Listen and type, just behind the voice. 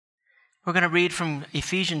We're going to read from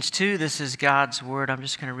Ephesians 2. This is God's Word. I'm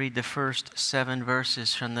just going to read the first 7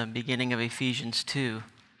 verses from the beginning of Ephesians 2.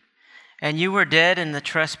 And you were dead in the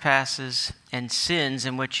trespasses and sins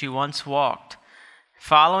in which you once walked,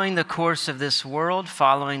 following the course of this world,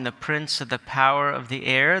 following the prince of the power of the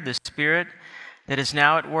air, the spirit that is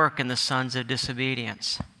now at work in the sons of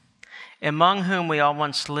disobedience, among whom we all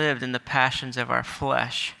once lived in the passions of our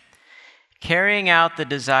flesh, carrying out the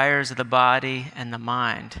desires of the body and the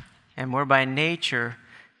mind, and were by nature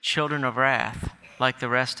children of wrath, like the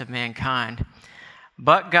rest of mankind.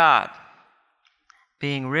 But God,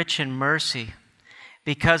 being rich in mercy,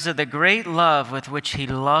 because of the great love with which He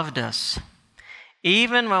loved us,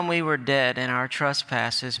 even when we were dead in our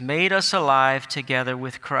trespasses, made us alive together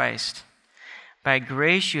with Christ. By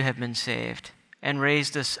grace you have been saved, and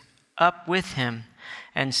raised us up with Him,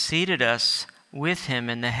 and seated us with Him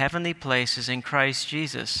in the heavenly places in Christ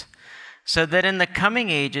Jesus, so that in the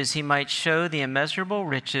coming ages He might show the immeasurable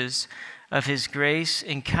riches of His grace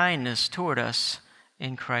and kindness toward us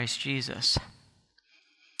in Christ Jesus.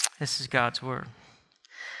 This is God's Word.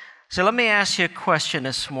 So let me ask you a question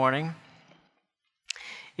this morning.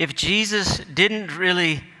 If Jesus didn't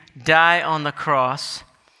really die on the cross,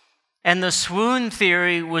 and the swoon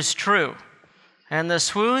theory was true, and the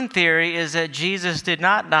swoon theory is that Jesus did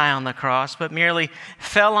not die on the cross, but merely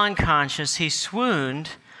fell unconscious, He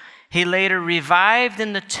swooned. He later revived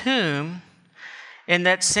in the tomb in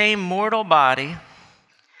that same mortal body,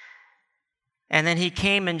 and then He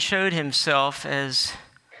came and showed Himself as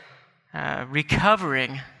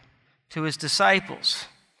recovering to His disciples.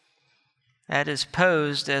 That is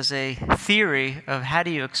posed as a theory of how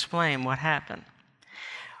do you explain what happened.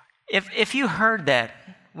 If you heard that,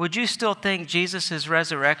 would you still think Jesus'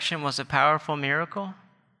 resurrection was a powerful miracle?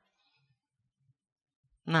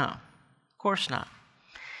 No, of course not.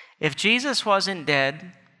 If Jesus wasn't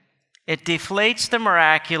dead, it deflates the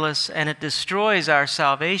miraculous and it destroys our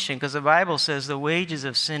salvation, because the Bible says the wages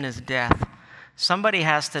of sin is death. Somebody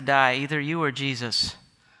has to die, either you or Jesus.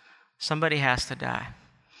 Somebody has to die.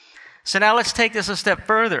 So now let's take this a step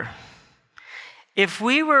further. If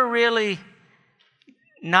we were really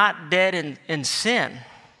not dead in sin,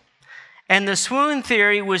 and the swoon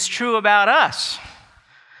theory was true about us,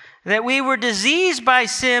 that we were diseased by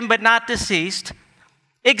sin but not deceased,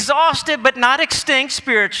 exhausted but not extinct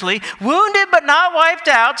spiritually, wounded but not wiped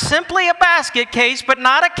out, simply a basket case but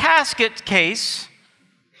not a casket case,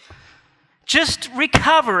 just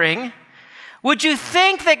recovering, would you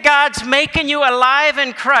think that God's making you alive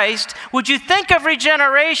in Christ? Would you think of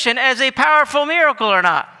regeneration as a powerful miracle or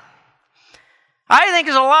not? I think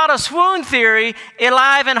there's a lot of swoon theory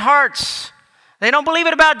alive in hearts. They don't believe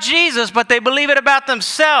it about Jesus, but they believe it about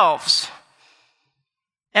themselves.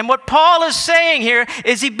 And what Paul is saying here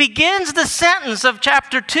is he begins the sentence of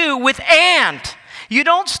chapter 2 with "and." You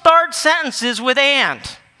don't start sentences with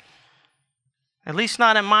 "and." At least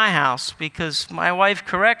not in my house, because my wife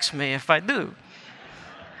corrects me if I do.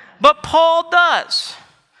 But Paul does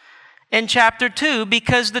in chapter 2,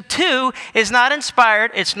 because the 2 is not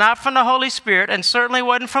inspired, it's not from the Holy Spirit, and certainly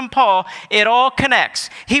wasn't from Paul. It all connects.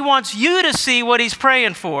 He wants you to see what he's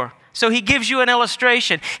praying for. So he gives you an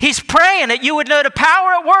illustration. He's praying that you would know the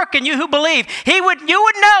power at work in you who believe. You would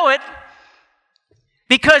know it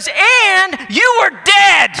because, and you were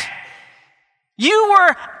dead. You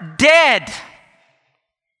were dead.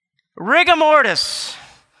 Rigor mortis,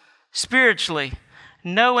 spiritually,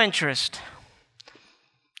 no interest.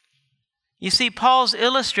 You see, Paul's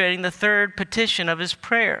illustrating the third petition of his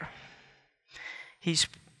prayer. He's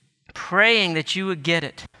praying that you would get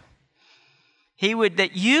it.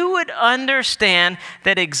 That you would understand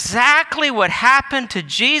that exactly what happened to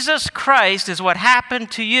Jesus Christ is what happened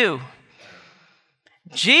to you.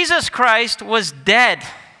 Jesus Christ was dead.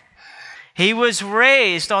 He was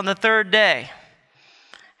raised on the third day.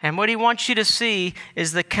 And what he wants you to see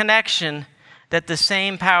is the connection that the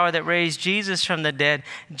same power that raised Jesus from the dead,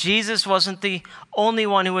 Jesus wasn't the only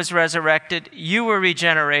one who was resurrected. You were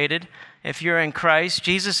regenerated. If you're in Christ,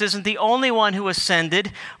 Jesus isn't the only one who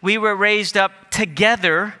ascended. We were raised up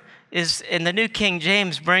together, and the New King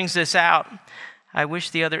James brings this out. I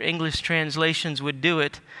wish the other English translations would do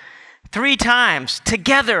it. 3 times,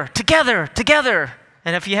 together, together, together.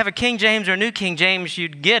 And if you have a King James or a New King James,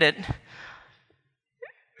 you'd get it.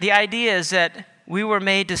 The idea is that we were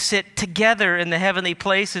made to sit together in the heavenly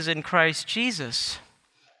places in Christ Jesus.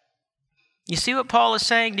 You see what Paul is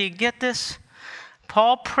saying? Do you get this?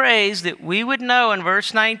 Paul prays that we would know in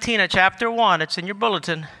verse 19 of chapter 1, it's in your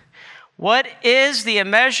bulletin, what is the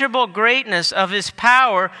immeasurable greatness of his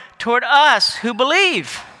power toward us who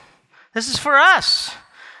believe? This is for us.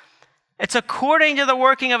 It's according to the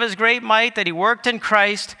working of his great might that he worked in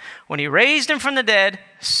Christ when he raised him from the dead,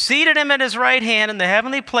 seated him at his right hand in the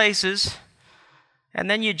heavenly places.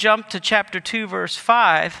 And then you jump to chapter 2, verse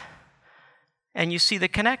 5, and you see the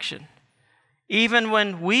connection. Even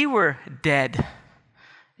when we were dead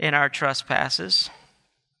in our trespasses,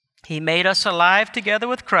 he made us alive together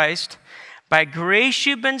with Christ. By grace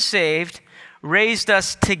you've been saved, raised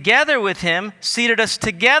us together with him, seated us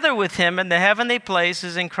together with him in the heavenly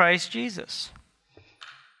places in Christ Jesus.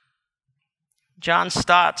 John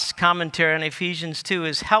Stott's commentary on Ephesians 2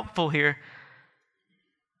 is helpful here.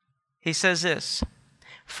 He says this,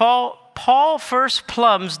 Paul first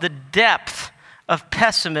plumbs the depth of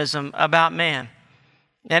pessimism about man.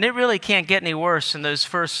 And it really can't get any worse than those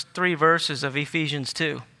first 3 verses of Ephesians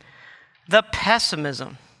 2. The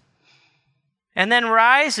pessimism. And then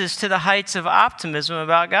rises to the heights of optimism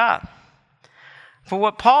about God. For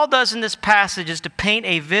what Paul does in this passage is to paint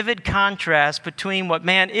a vivid contrast between what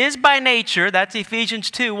man is by nature, that's Ephesians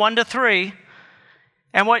 2, 1-3,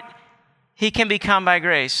 and what he can become by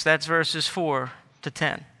grace, that's verses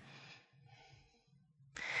 4-10.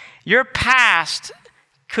 Your past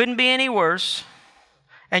couldn't be any worse,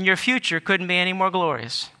 and your future couldn't be any more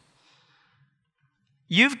glorious.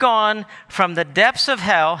 You've gone from the depths of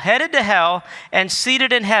hell, headed to hell, and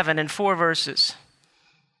seated in heaven in 4 verses.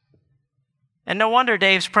 And no wonder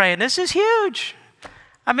Dave's praying, this is huge.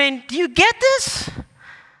 I mean, do you get this?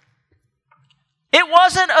 It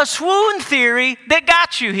wasn't a swoon theory that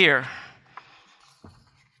got you here.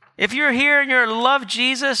 If you're here and you love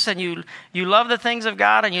Jesus and you love the things of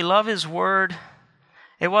God and you love his word,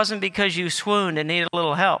 it wasn't because you swooned and needed a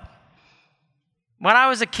little help. When I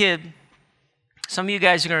was a kid, some of you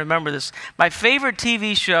guys are going to remember this. My favorite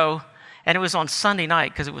TV show, and it was on Sunday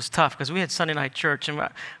night because it was tough because we had Sunday night church. And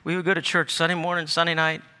we would go to church Sunday morning, Sunday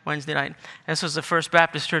night, Wednesday night. This was the First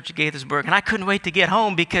Baptist Church of Gaithersburg. And I couldn't wait to get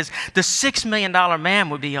home because the $6 Million Man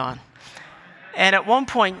would be on. And at one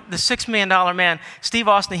point, the $6 Million Man, Steve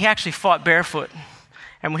Austin, he actually fought barefoot.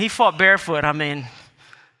 And when he fought barefoot, I mean,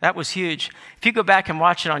 that was huge. If you go back and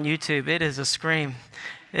watch it on YouTube, it is a scream.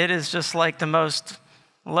 It is just like the most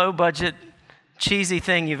low-budget, cheesy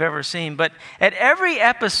thing you've ever seen. But at every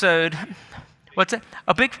episode, what's it?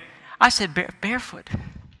 I said barefoot.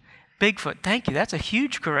 Bigfoot. Thank you. That's a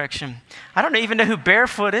huge correction. I don't even know who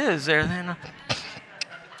Barefoot is.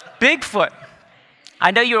 Bigfoot. I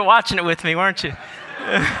know you were watching it with me, weren't you?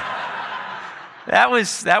 That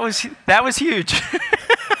was huge.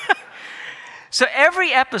 So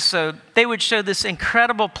every episode, they would show this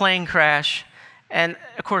incredible plane crash, and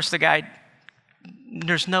of course the guy,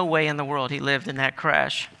 there's no way in the world he lived in that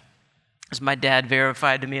crash, as my dad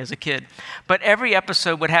verified to me as a kid. But every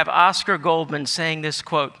episode would have Oscar Goldman saying this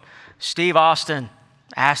quote, Steve Austin,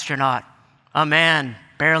 astronaut, a man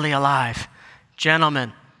barely alive.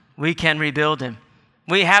 Gentlemen, we can rebuild him.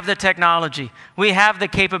 We have the technology. We have the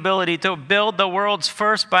capability to build the world's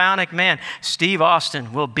first bionic man. Steve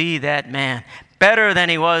Austin will be that man. Better than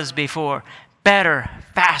he was before. Better,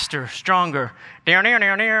 faster, stronger. And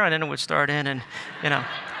then it would start in and,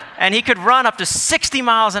 and he could run up to 60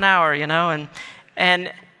 miles an hour,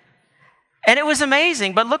 and it was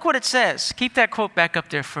amazing. But look what it says. Keep that quote back up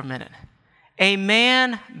there for a minute. A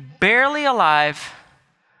man barely alive,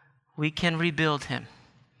 we can rebuild him.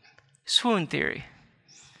 Swoon theory.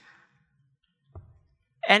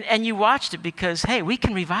 And you watched it because, hey, we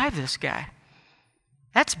can revive this guy.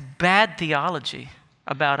 That's bad theology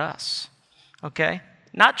about us, okay?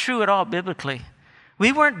 Not true at all biblically.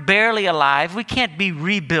 We weren't barely alive. We can't be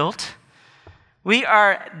rebuilt. We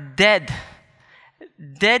are dead.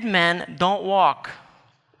 Dead men don't walk.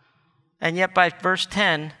 And yet by verse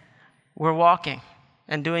 10, we're walking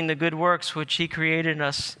and doing the good works which he created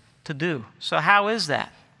us to do. So how is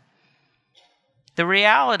that? The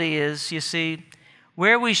reality is, you see,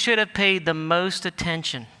 where we should have paid the most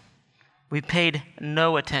attention, we paid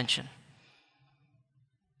no attention.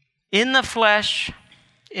 In the flesh,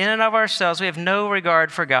 in and of ourselves, we have no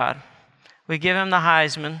regard for God. We give him the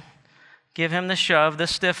Heisman, give him the shove, the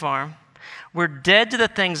stiff arm. We're dead to the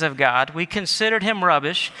things of God. We considered him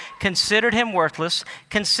rubbish, considered him worthless,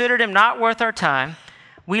 considered him not worth our time.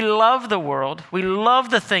 We love the world. We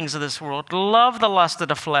love the things of this world, love the lust of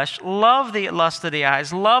the flesh, love the lust of the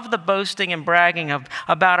eyes, love the boasting and bragging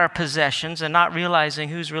about our possessions and not realizing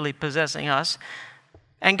who's really possessing us.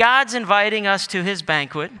 And God's inviting us to his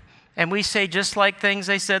banquet, and we say just like things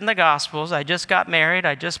they said in the Gospels, I just got married,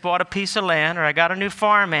 I just bought a piece of land, or I got a new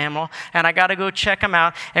farm animal, and I got to go check them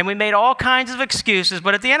out. And we made all kinds of excuses,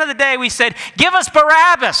 but at the end of the day, we said, give us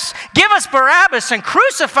Barabbas, and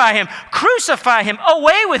crucify him,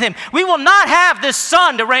 away with him. We will not have this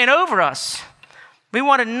son to reign over us. We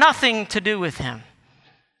wanted nothing to do with him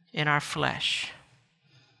in our flesh.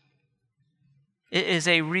 It is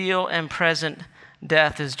a real and present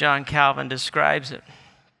death as John Calvin describes it.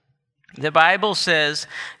 The Bible says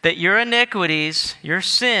that your iniquities, your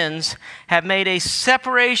sins, have made a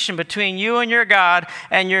separation between you and your God,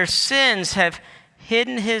 and your sins have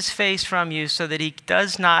hidden his face from you so that he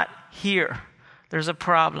does not hear. There's a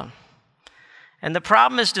problem. And the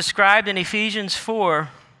problem is described in Ephesians 4,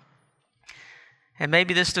 and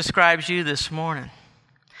maybe this describes you this morning.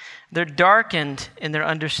 They're darkened in their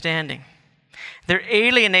understanding. They're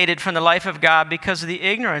alienated from the life of God because of the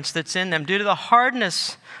ignorance that's in them, due to the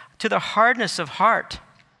hardness of heart.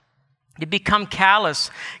 They become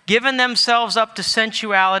callous, giving themselves up to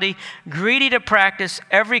sensuality, greedy to practice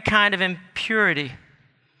every kind of impurity.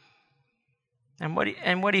 And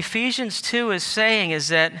what Ephesians 2 is saying is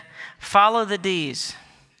that follow the D's.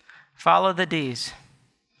 Follow the D's.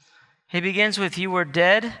 He begins with, you were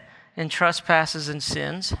dead in trespasses and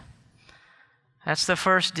sins. That's the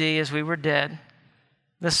first D, is we were dead.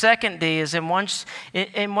 The second D is in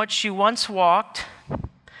which you once walked,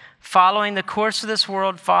 following the course of this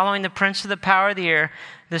world, following the prince of the power of the air,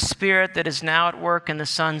 the spirit that is now at work in the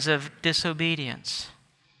sons of disobedience.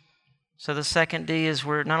 So the second D is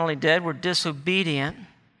we're not only dead, we're disobedient.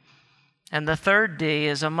 And the third D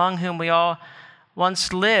is among whom we all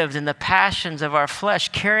once lived in the passions of our flesh,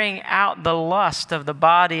 carrying out the lust of the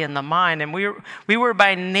body and the mind. And we were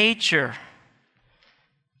by nature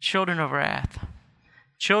children of wrath.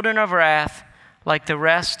 Children of wrath like the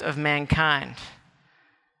rest of mankind.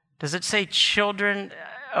 Does it say children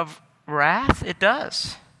of wrath? It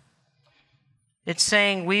does. It's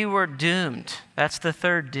saying we were doomed. That's the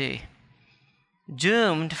third D.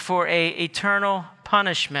 Doomed for a eternal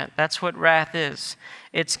punishment. That's what wrath is.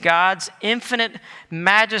 It's God's infinite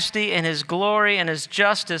majesty and his glory and his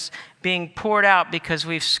justice being poured out because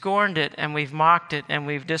we've scorned it and we've mocked it and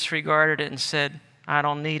we've disregarded it and said, I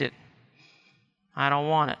don't need it. I don't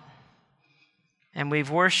want it. And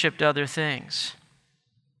we've worshiped other things.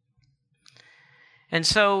 And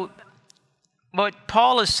so what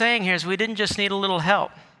Paul is saying here is we didn't just need a little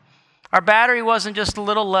help. Our battery wasn't just a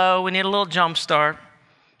little low. We need a little jump start.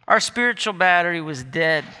 Our spiritual battery was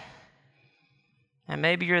dead. And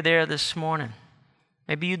maybe you're there this morning.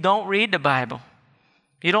 Maybe you don't read the Bible.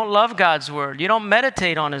 You don't love God's word. You don't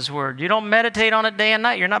meditate on his word. You don't meditate on it day and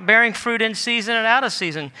night. You're not bearing fruit in season and out of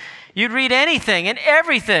season. You'd read anything and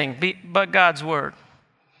everything but God's word.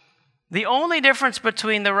 The only difference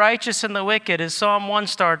between the righteous and the wicked, as Psalm 1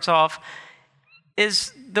 starts off,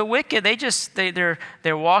 is the wicked.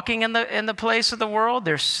 They're walking in the place of the world.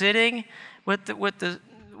 They're sitting with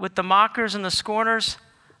the mockers and the scorners.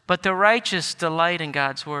 But the righteous delight in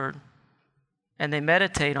God's word, and they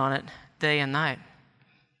meditate on it day and night.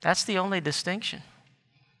 That's the only distinction,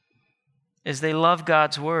 is they love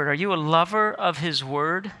God's word. Are you a lover of his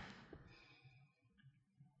word?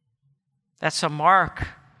 That's a mark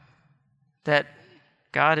that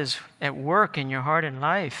God is at work in your heart and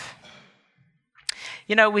life.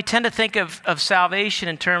 You know, we tend to think of salvation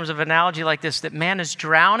in terms of analogy like this, that man is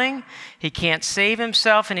drowning, he can't save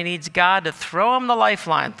himself, and he needs God to throw him the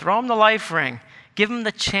lifeline, throw him the life ring, give him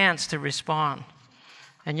the chance to respond.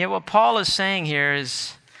 And yet what Paul is saying here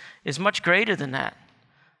is much greater than that.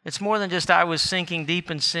 It's more than just I was sinking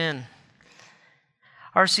deep in sin.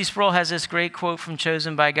 R.C. Sproul has this great quote from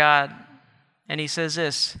Chosen by God, and he says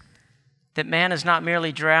this, that man is not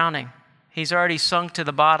merely drowning, he's already sunk to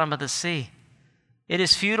the bottom of the sea. It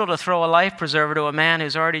is futile to throw a life preserver to a man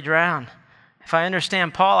who's already drowned. If I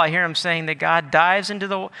understand Paul, I hear him saying that God dives into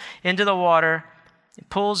the water,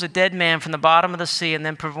 pulls a dead man from the bottom of the sea, and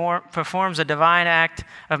then performs a divine act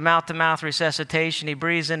of mouth-to-mouth resuscitation. He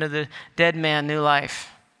breathes into the dead man new life.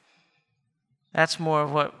 That's more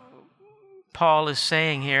of what Paul is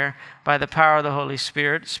saying here by the power of the Holy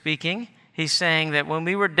Spirit speaking. He's saying that when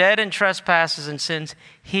we were dead in trespasses and sins,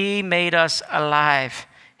 he made us alive.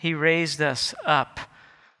 He raised us up.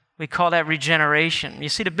 We call that regeneration. You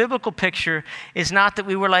see, the biblical picture is not that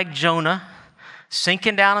we were like Jonah,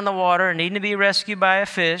 sinking down in the water and needing to be rescued by a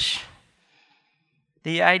fish.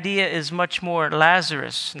 The idea is much more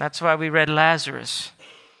Lazarus, and that's why we read Lazarus,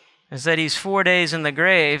 is that he's 4 days in the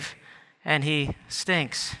grave and he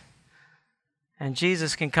stinks. And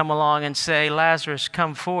Jesus can come along and say, Lazarus,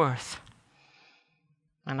 come forth.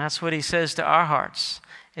 And that's what he says to our hearts.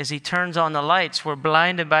 as he turns on the lights. We're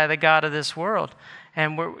blinded by the god of this world,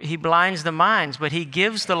 and he blinds the minds, but he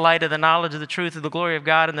gives the light of the knowledge of the truth of the glory of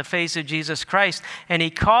God in the face of Jesus Christ, and he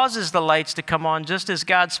causes the lights to come on, just as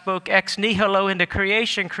God spoke ex nihilo into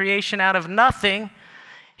creation out of nothing.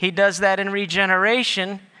 He does that in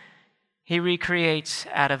regeneration. He recreates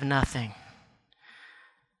out of nothing.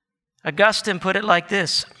 Augustine put it like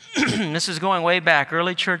this. This is going way back,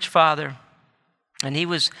 early church father, and he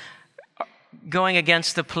was going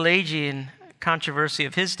against the Pelagian controversy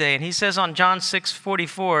of his day. And he says on John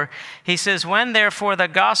 6:44, he says, "When therefore the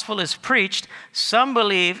gospel is preached, some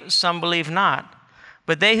believe not.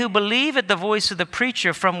 But they who believe at the voice of the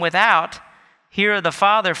preacher from without hear the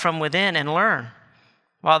Father from within and learn.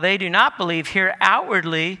 While they do not believe, hear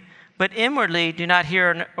outwardly, but inwardly do not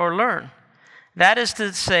hear or learn. That is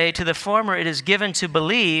to say, to the former it is given to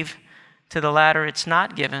believe, to the latter it's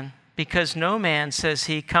not given, because no man," says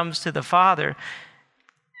he, "comes to the Father.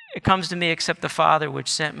 It comes to me except the Father which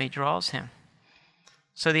sent me draws him."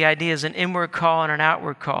 So the idea is an inward call and an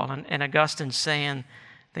outward call. And Augustine's saying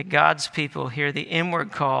that God's people hear the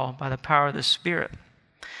inward call by the power of the Spirit.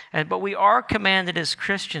 But we are commanded as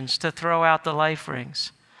Christians to throw out the life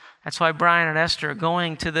rings. That's why Brian and Esther are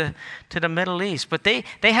going to the Middle East. But they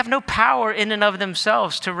have no power in and of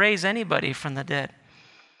themselves to raise anybody from the dead.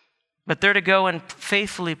 But they're to go and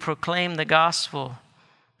faithfully proclaim the gospel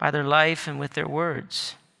by their life and with their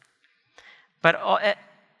words. But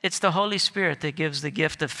it's the Holy Spirit that gives the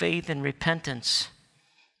gift of faith and repentance.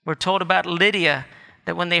 We're told about Lydia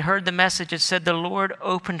that when they heard the message, it said the Lord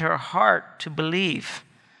opened her heart to believe.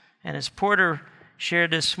 And as Porter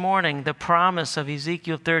shared this morning, the promise of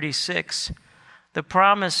Ezekiel 36, the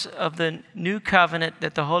promise of the new covenant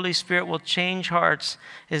that the Holy Spirit will change hearts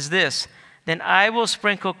is this: "Then I will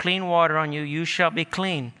sprinkle clean water on you, you shall be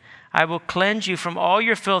clean. I will cleanse you from all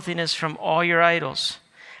your filthiness, from all your idols.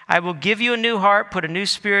 I will give you a new heart, put a new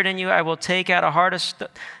spirit in you. I will take the heart of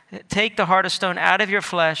stone out of your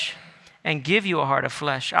flesh and give you a heart of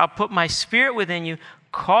flesh. I'll put my spirit within you,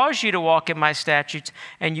 cause you to walk in my statutes,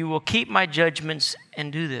 and you will keep my judgments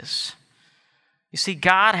and do this." You see,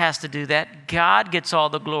 God has to do that. God gets all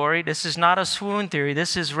the glory. This is not a swoon theory.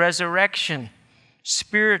 This is resurrection,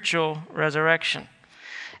 spiritual resurrection.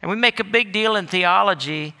 And we make a big deal in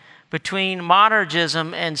theology between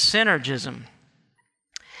monergism and synergism.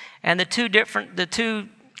 And the two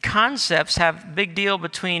concepts have a big deal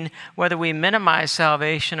between whether we minimize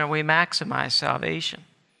salvation or we maximize salvation.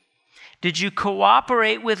 Did you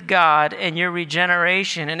cooperate with God in your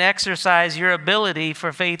regeneration and exercise your ability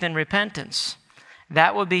for faith and repentance?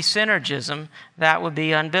 That would be synergism. That would be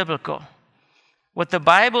unbiblical. What the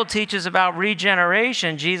Bible teaches about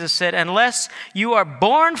regeneration, Jesus said, unless you are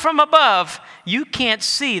born from above, you can't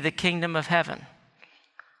see the kingdom of heaven.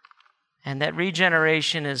 And that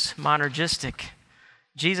regeneration is monergistic.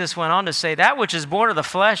 Jesus went on to say, that which is born of the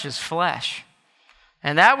flesh is flesh,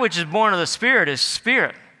 and that which is born of the Spirit is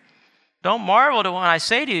spirit. Don't marvel when I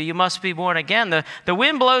say to you, you must be born again. The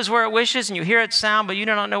wind blows where it wishes, and you hear its sound, but you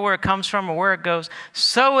do not know where it comes from or where it goes.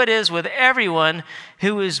 So it is with everyone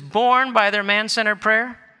who is born by their man-centered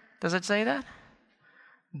prayer. Does it say that?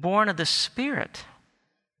 Born of the Spirit.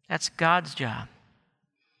 That's God's job.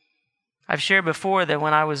 I've shared before that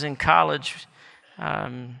when I was in college,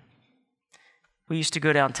 we used to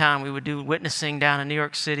go downtown. We would do witnessing down in New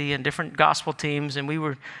York City and different gospel teams, and we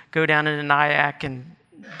would go down into Nyack and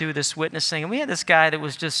do this witnessing. And we had this guy that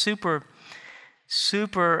was just super,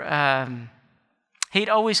 he'd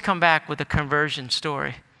always come back with a conversion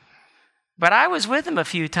story. But I was with him a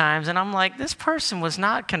few times, and I'm like, this person was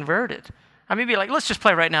not converted. I mean, he'd be like, let's just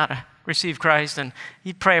pray right now to receive Christ, and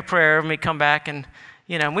he'd pray a prayer, and we'd come back, and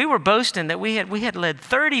we were boasting that we had led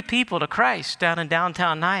 30 people to Christ down in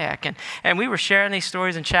downtown Nyack, and we were sharing these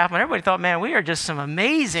stories in chapel, and everybody thought, man, we are just some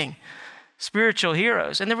amazing spiritual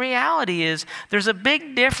heroes. And the reality is there's a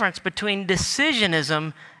big difference between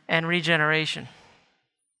decisionism and regeneration.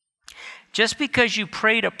 Just because you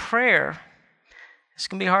prayed a prayer, it's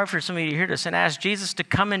going to be hard for some of you to hear this, and ask Jesus to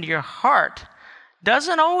come into your heart,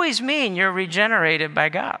 doesn't always mean you're regenerated by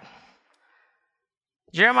God.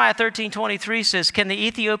 Jeremiah 13:23 says, can the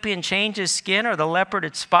Ethiopian change his skin or the leopard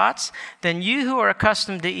its spots? Then you who are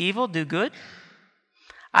accustomed to evil do good.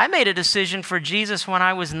 I made a decision for Jesus when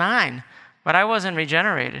I was 9, but I wasn't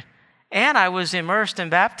regenerated. And I was immersed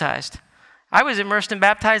and baptized. I was immersed and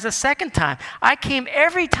baptized a second time. I came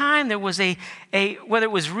every time there was whether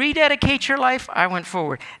it was rededicate your life, I went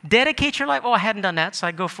forward. Dedicate your life, I hadn't done that, so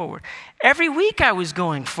I'd go forward. Every week I was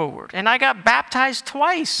going forward, and I got baptized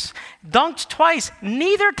twice, dunked twice,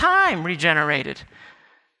 neither time regenerated,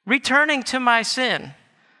 returning to my sin.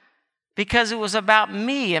 because it was about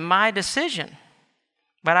me and my decision.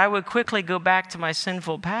 But I would quickly go back to my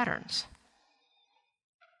sinful patterns.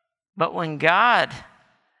 But when God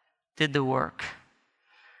did the work,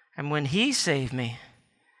 and when He saved me,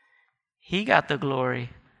 He got the glory.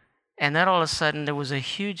 And then all of a sudden, there was a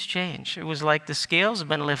huge change. It was like the scales have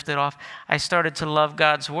been lifted off. I started to love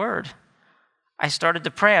God's word. I started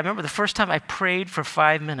to pray. I remember the first time I prayed for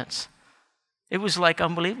 5 minutes. It was like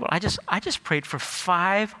unbelievable. I just prayed for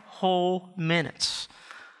 5 whole minutes.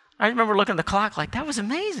 I remember looking at the clock like, that was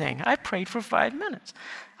amazing. I prayed for 5 minutes.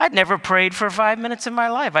 I'd never prayed for 5 minutes in my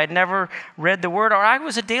life. I'd never read the word, or I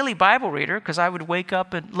was a daily Bible reader because I would wake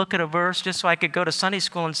up and look at a verse just so I could go to Sunday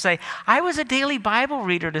school and say, I was a daily Bible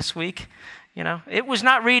reader this week. It was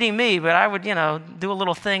not reading me, but I would, do a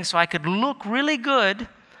little thing so I could look really good.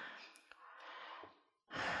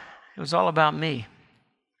 It was all about me.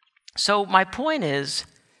 So my point is,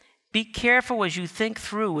 be careful as you think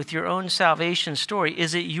through with your own salvation story.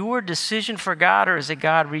 Is it your decision for God, or is it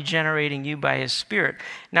God regenerating you by His Spirit?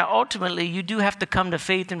 Now, ultimately, you do have to come to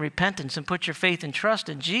faith and repentance and put your faith and trust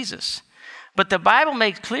in Jesus. But the Bible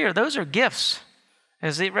makes clear those are gifts.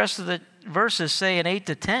 As the rest of the verses say in 8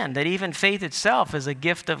 to 10, that even faith itself is a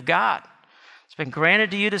gift of God. It's been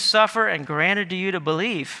granted to you to suffer and granted to you to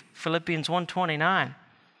believe. Philippians 1:29.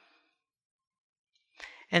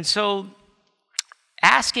 And so,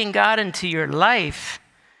 asking God into your life,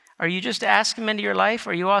 are you just asking Him into your life,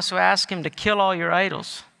 or you also ask Him to kill all your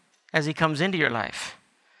idols as He comes into your life?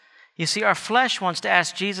 You see, our flesh wants to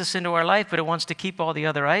ask Jesus into our life, but it wants to keep all the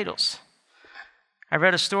other idols. I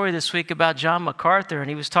read a story this week about John MacArthur, and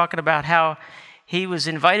he was talking about how he was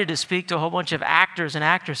invited to speak to a whole bunch of actors and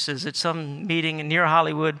actresses at some meeting near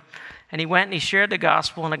Hollywood. And he went and he shared the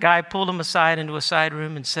gospel, and a guy pulled him aside into a side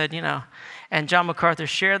room and said, and John MacArthur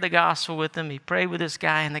shared the gospel with him. He prayed with this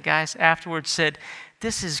guy, and the guy afterwards said,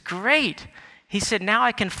 this is great. He said, now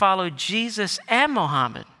I can follow Jesus and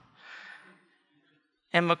Muhammad.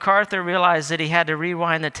 And MacArthur realized that he had to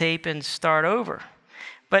rewind the tape and start over.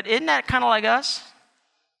 But isn't that kind of like us?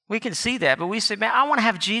 We can see that, but we say, man, I want to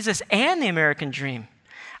have Jesus and the American dream.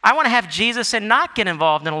 I want to have Jesus and not get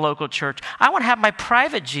involved in a local church. I want to have my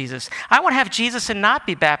private Jesus. I want to have Jesus and not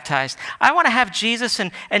be baptized. I want to have Jesus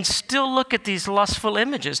and still look at these lustful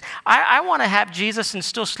images. I want to have Jesus and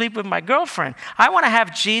still sleep with my girlfriend. I want to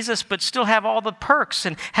have Jesus but still have all the perks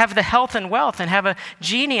and have the health and wealth and have a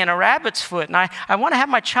genie and a rabbit's foot. And I want to have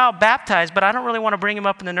my child baptized, but I don't really want to bring him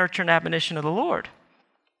up in the nurture and admonition of the Lord.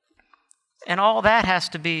 And all that has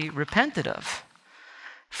to be repented of.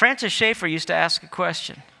 Francis Schaeffer used to ask a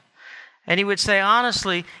question. And he would say,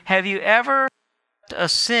 honestly, have you ever left a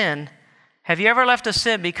sin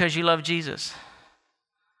because you love Jesus?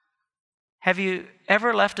 Have you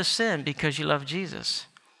ever left a sin because you love Jesus?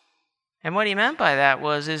 And what he meant by that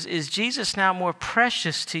was, is Jesus now more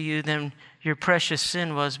precious to you than your precious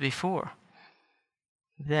sin was before?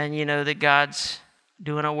 Then you know that God's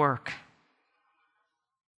doing a work.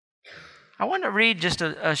 I want to read just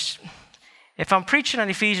if I'm preaching on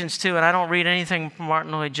Ephesians 2 and I don't read anything from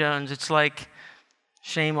Martin Lloyd-Jones, it's like,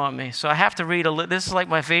 shame on me. So I have to read this is like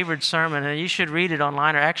my favorite sermon, and you should read it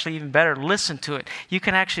online, or actually even better, listen to it. You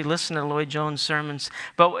can actually listen to Lloyd-Jones' sermons.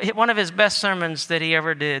 But one of his best sermons that he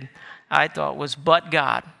ever did, I thought, was "But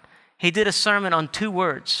God." He did a sermon on 2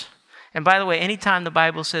 words. And by the way, anytime the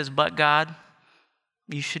Bible says "but God,"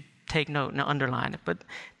 you should take note and underline it. But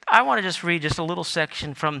I want to just read just a little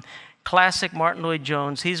section from classic Martin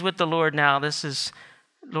Lloyd-Jones. He's with the Lord now. This is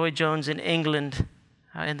Lloyd-Jones in England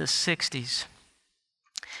in the 60s.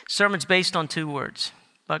 Sermon's based on 2 words,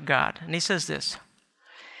 "but God." And he says this: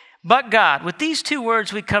 "But God." With these 2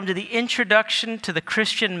 words, we come to the introduction to the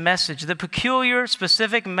Christian message, the peculiar,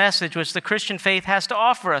 specific message which the Christian faith has to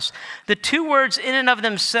offer us. The 2 words in and of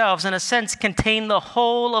themselves, in a sense, contain the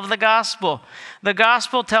whole of the gospel. The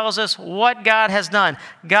gospel tells us what God has done,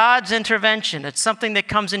 God's intervention. It's something that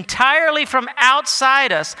comes entirely from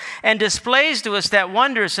outside us and displays to us that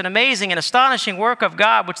wondrous and amazing and astonishing work of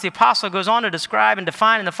God, which the apostle goes on to describe and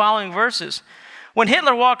define in the following verses. When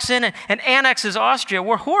Hitler walks in and annexes Austria,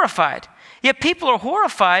 we're horrified. Yet people are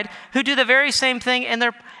horrified who do the very same thing in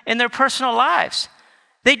their personal lives.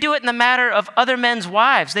 They do it in the matter of other men's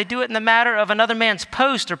wives. They do it in the matter of another man's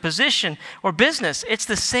post or position or business. It's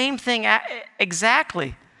the same thing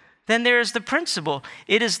exactly. Then there is the principle.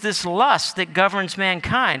 It is this lust that governs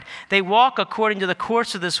mankind. They walk according to the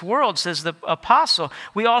course of this world, says the apostle.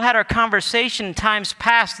 We all had our conversation in times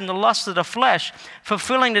past in the lust of the flesh,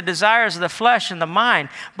 fulfilling the desires of the flesh and the mind.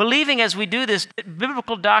 Believing as we do this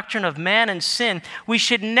biblical doctrine of man and sin, we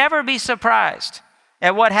should never be surprised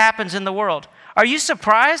at what happens in the world. Are you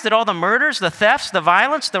surprised at all the murders, the thefts, the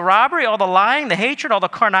violence, the robbery, all the lying, the hatred, all the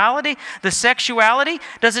carnality, the sexuality?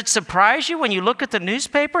 Does it surprise you when you look at the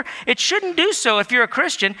newspaper? It shouldn't do so if you're a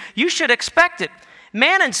Christian. You should expect it.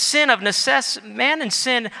 Man in sin of necessity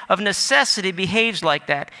behaves like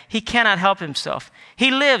that. He cannot help himself. He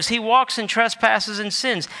lives, he walks in trespasses and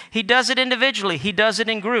sins. He does it individually. He does it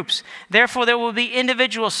in groups. Therefore, there will be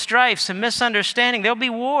individual strifes and misunderstanding. There'll be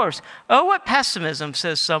wars. Oh, what pessimism,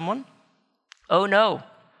 says someone. Oh no,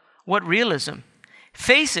 what realism.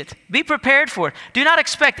 Face it. Be prepared for it. Do not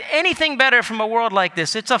expect anything better from a world like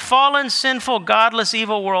this. It's a fallen, sinful, godless,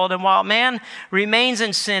 evil world. And while man remains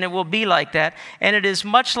in sin, it will be like that. And it is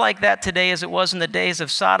much like that today as it was in the days of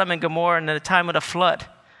Sodom and Gomorrah and the time of the flood.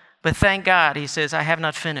 But thank God, he says, I have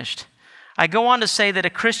not finished. I go on to say that a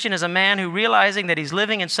Christian is a man who, realizing that he's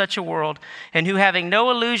living in such a world and who, having no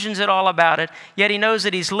illusions at all about it, yet he knows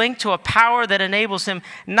that he's linked to a power that enables him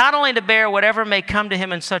not only to bear whatever may come to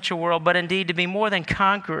him in such a world, but indeed to be more than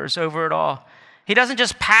conquerors over it all. He doesn't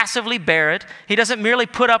just passively bear it. He doesn't merely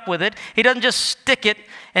put up with it. He doesn't just stick it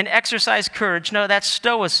and exercise courage. No, that's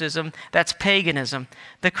stoicism. That's paganism.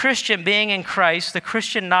 The Christian being in Christ, the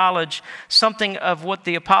Christian knowledge, something of what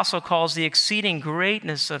the apostle calls the exceeding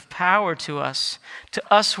greatness of power to us, to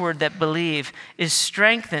usward that believe, is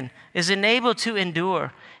strengthened, is enabled to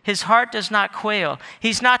endure. His heart does not quail.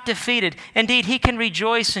 He's not defeated. Indeed, he can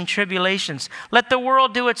rejoice in tribulations. Let the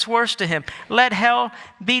world do its worst to him. Let hell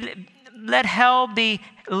be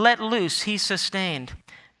let loose. He's sustained.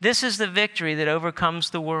 This is the victory that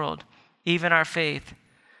overcomes the world, even our faith,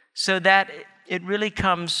 so that if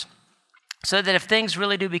things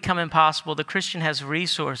really do become impossible, the Christian has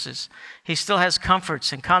resources. He still has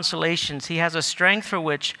comforts and consolations. He has a strength for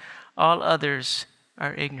which all others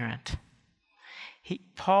are ignorant.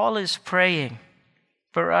 Paul is praying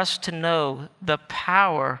for us to know the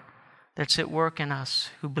power that's at work in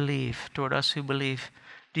us who believe, toward us who believe.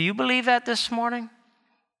 Do you believe that this morning?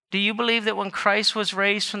 Do you believe that when Christ was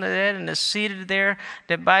raised from the dead and is seated there,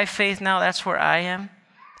 that by faith now that's where I am?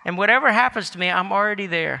 And whatever happens to me, I'm already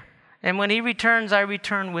there. And when he returns, I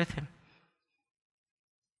return with him.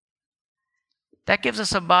 That gives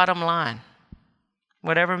us a bottom line,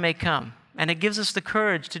 whatever may come. And it gives us the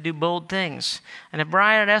courage to do bold things. And if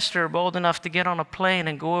Brian and Esther are bold enough to get on a plane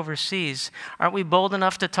and go overseas, aren't we bold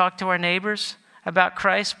enough to talk to our neighbors about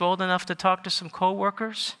Christ, bold enough to talk to some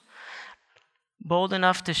co-workers, bold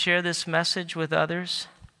enough to share this message with others?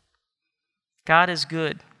 God is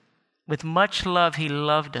good. With much love, he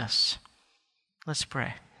loved us. Let's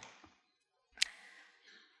pray.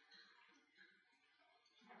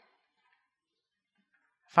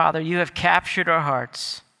 Father, you have captured our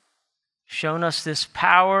hearts, shown us this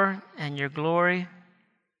power and your glory.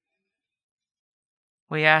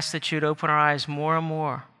 We ask that you'd open our eyes more and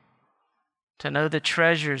more to know the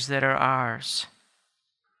treasures that are ours,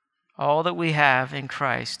 all that we have in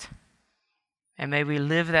Christ. And may we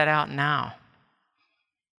live that out now.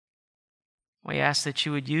 We ask that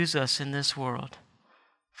you would use us in this world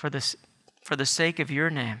for the sake of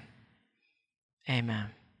your name.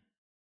 Amen.